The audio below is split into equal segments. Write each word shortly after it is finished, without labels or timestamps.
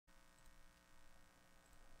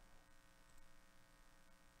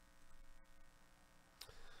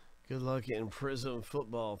Good luck in Prizm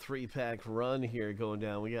football 3-pack run here going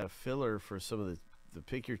down. We got a filler for some of the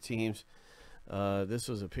pick your teams. This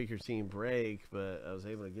was a pick your team break, but I was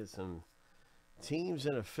able to get some teams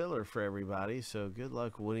in a filler for everybody. So good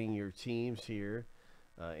luck winning your teams here.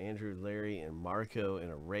 Andrew, Larry, and Marco in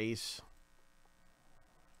a race.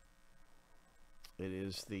 It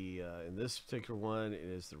is the in this particular one, it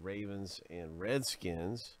is the Ravens and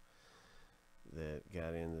Redskins that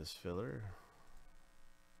got in this filler.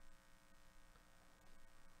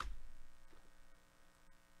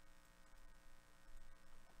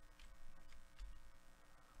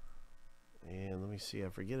 And let me see, I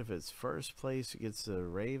forget if it's first place against the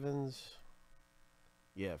Ravens.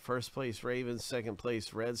 Yeah, first place Ravens, second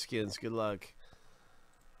place Redskins. Good luck.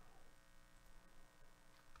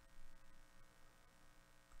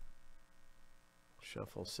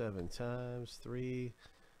 Shuffle 7 times. 3,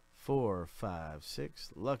 4, 5, 6.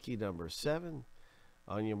 Lucky number 7.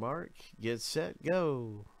 On your mark, get set,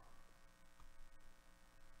 go.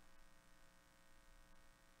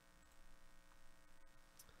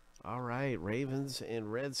 All right, Ravens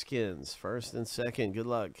and Redskins, first and second. Good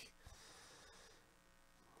luck.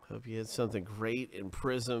 Hope you had something great in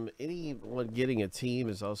Prizm. Anyone getting a team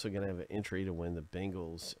is also going to have an entry to win the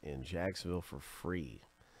Bengals in Jacksonville for free.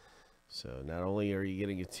 So not only are you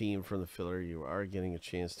getting a team from the filler, you are getting a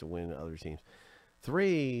chance to win other teams.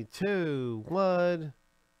 3, 2, 1.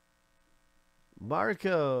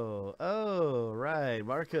 Marco. Oh, right.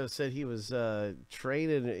 Marco said he was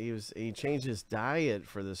training. He changed his diet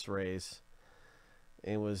for this race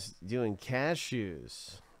and was doing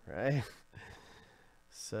cashews, right?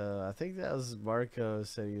 So I think that was Marco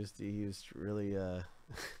said he was really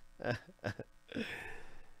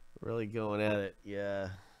really going at it. Yeah.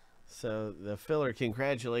 So the filler,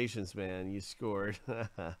 congratulations, man. You scored.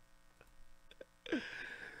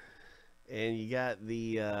 And you got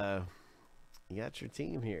the you got your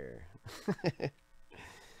team here.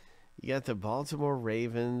 You got the Baltimore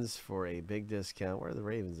Ravens for a big discount. Where are the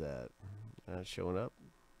Ravens at? Not showing up.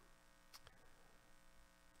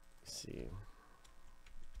 Let's see.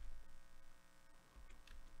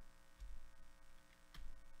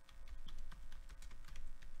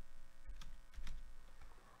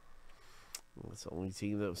 That's the only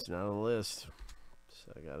team that was not on the list.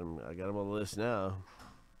 So I got them on the list now.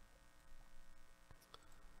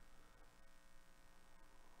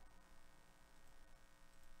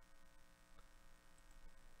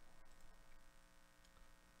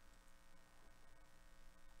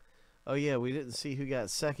 Oh yeah, we didn't see who got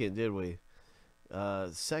second, did we?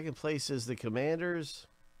 Second place is the Commanders.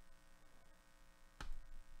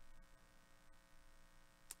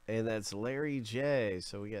 And that's Larry J.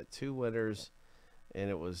 So we got 2 winners, and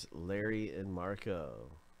it was Larry and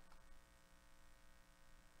Marco.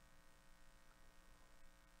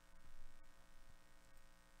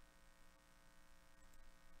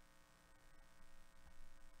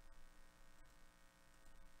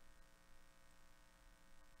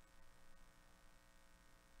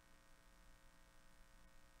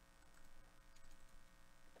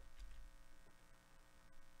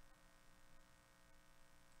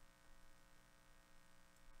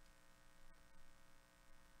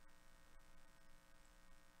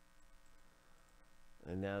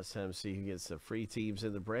 And now it's time to see who gets the free teams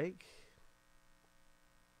in the break.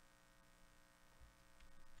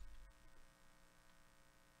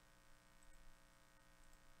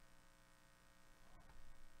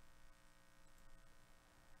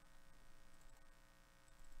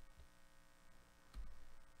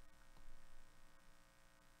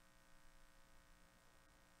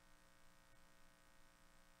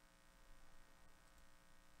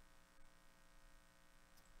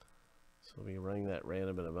 So we'll be running that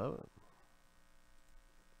random in a moment.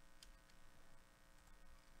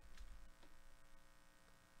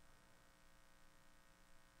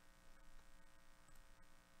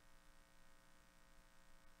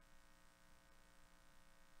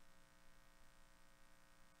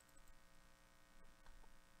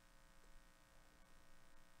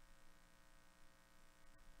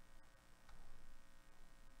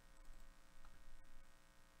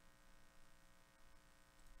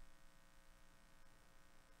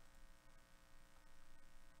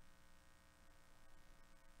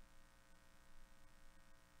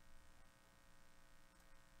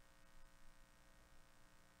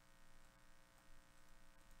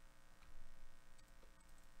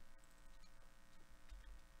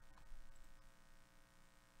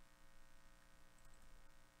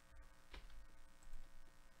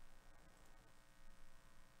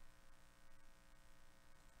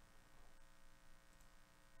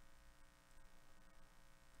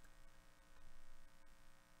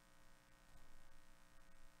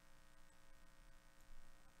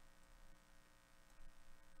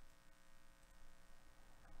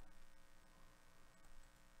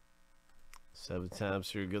 7 times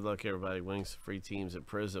through. Good luck, everybody. Winning some free teams at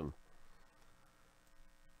Prizm.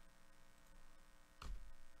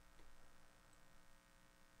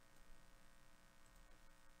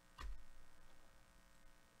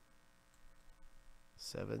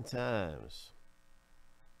 Seven times.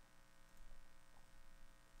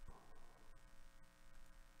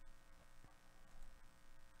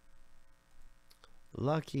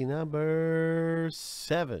 Lucky number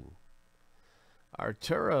 7.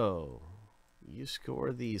 Arturo, you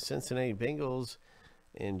score the Cincinnati Bengals,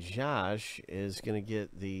 and Josh is going to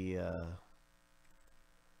get the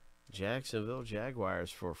Jacksonville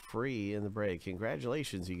Jaguars for free in the break.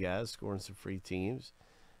 Congratulations, you guys, scoring some free teams.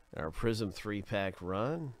 Our Prizm 3-pack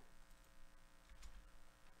run.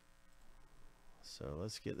 So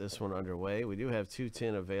let's get this one underway. We do have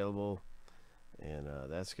 210 available, and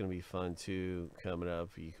that's going to be fun too coming up.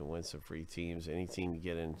 You can win some free teams. Any team you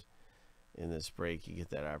get in this break, you get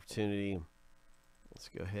that opportunity. Let's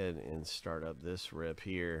go ahead and start up this rip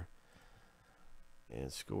here and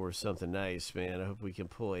score something nice, man. I hope we can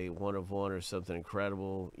pull a 1 of 1 or something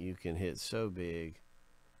incredible. You can hit so big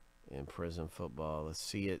in Prizm football. Let's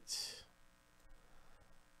see it.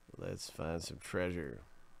 Let's find some treasure.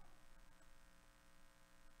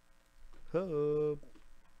 Hope.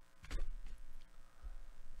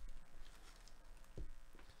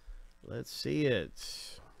 Let's see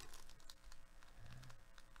it.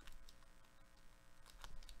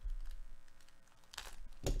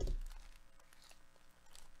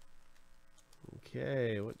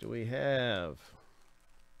 Okay, what do we have?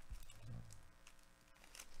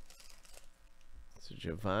 It's a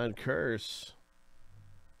Javon Curse.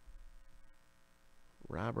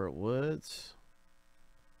 Robert Woods.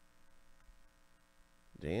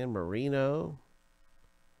 Dan Marino.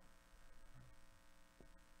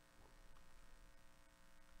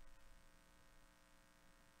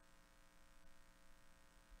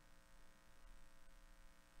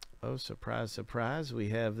 Oh, surprise, surprise. We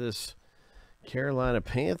have this Carolina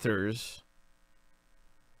Panthers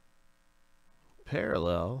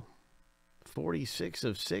parallel, 46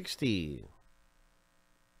 of 60.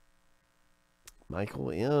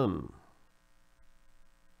 Michael M.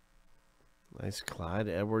 Nice Clyde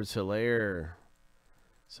Edwards-Helaire.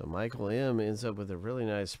 So Michael M. ends up with a really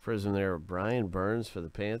nice Prizm there of Brian Burns for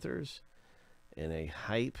the Panthers, and a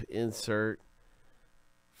hype insert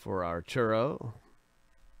for Arturo.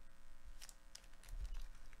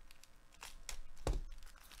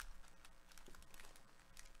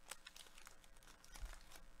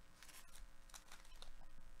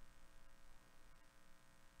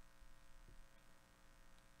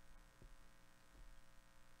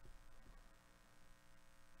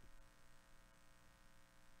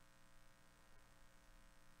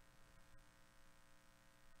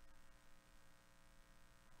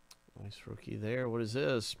 Nice rookie there. What is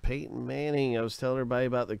this? Peyton Manning. I was telling everybody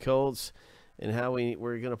about the Colts and how we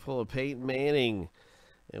were going to pull a Peyton Manning,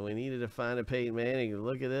 and we needed to find a Peyton Manning.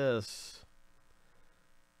 Look at this.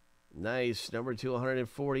 Nice. Number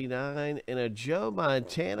 249 and a Joe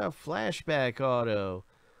Montana flashback auto.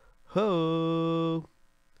 Ho.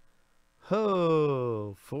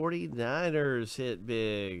 Ho. 49ers hit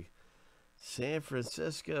big. San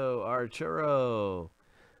Francisco, Arturo.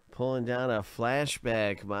 Pulling down a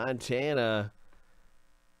flashback, Montana.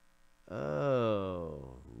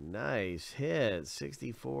 Oh, nice hit.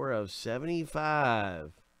 64 of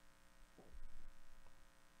 75.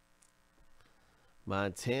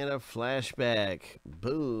 Montana flashback.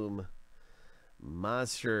 Boom.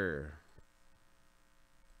 Monster.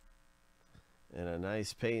 And a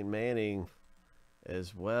nice Peyton Manning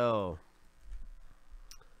as well.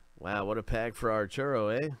 Wow, what a pack for Arturo,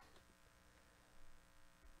 eh?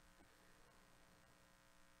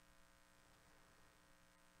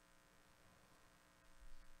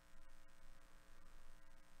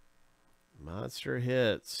 Monster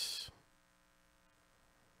hits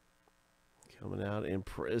coming out in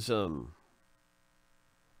Prizm.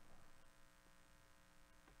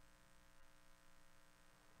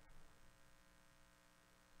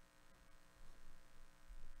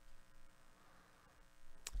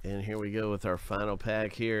 And here we go with our final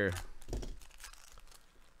pack here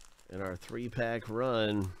in our 3-pack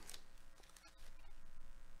run.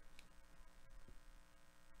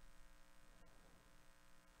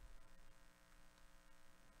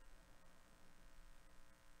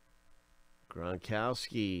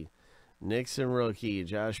 Gronkowski, Nixon rookie,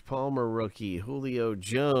 Josh Palmer rookie, Julio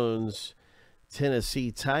Jones,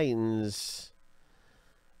 Tennessee Titans.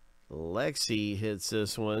 Lexi hits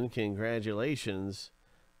this one. Congratulations.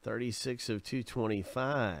 36 of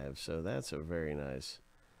 225. So that's a very nice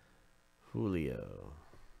Julio.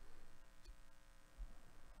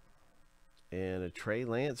 And a Trey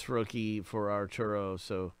Lance rookie for Arturo.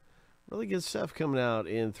 So really good stuff coming out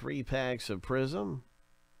in 3 packs of Prizm.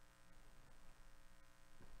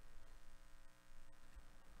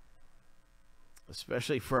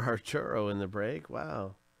 Especially for Arturo in the break.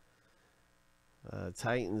 Wow.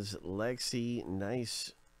 Titans Lexi.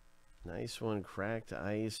 Nice one. Cracked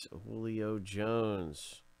ice. Julio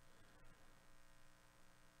Jones.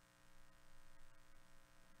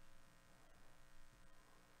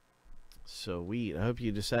 Sweet. I hope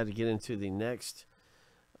you decide to get into the next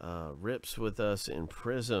rips with us in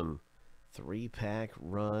Prizm 3-pack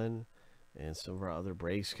run and some of our other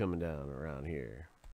breaks coming down around here.